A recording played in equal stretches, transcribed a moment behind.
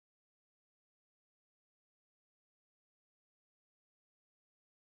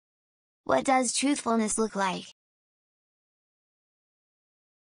What does truthfulness look like?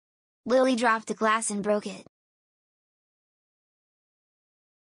 Lily dropped a glass and broke it.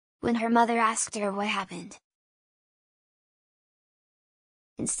 When her mother asked her what happened,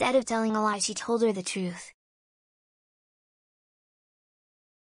 instead of telling a lie, she told her the truth.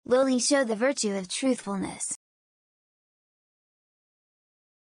 Lily showed the virtue of truthfulness.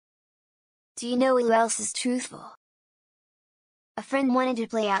 Do you know who else is truthful? A friend wanted to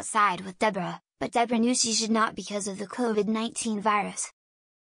play outside with Deborah, but Deborah knew she should not because of the COVID-19 virus.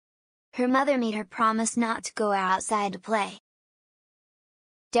 Her mother made her promise not to go outside to play.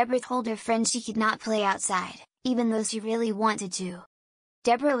 Deborah told her friend she could not play outside, even though she really wanted to.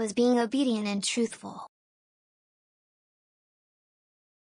 Deborah was being obedient and truthful.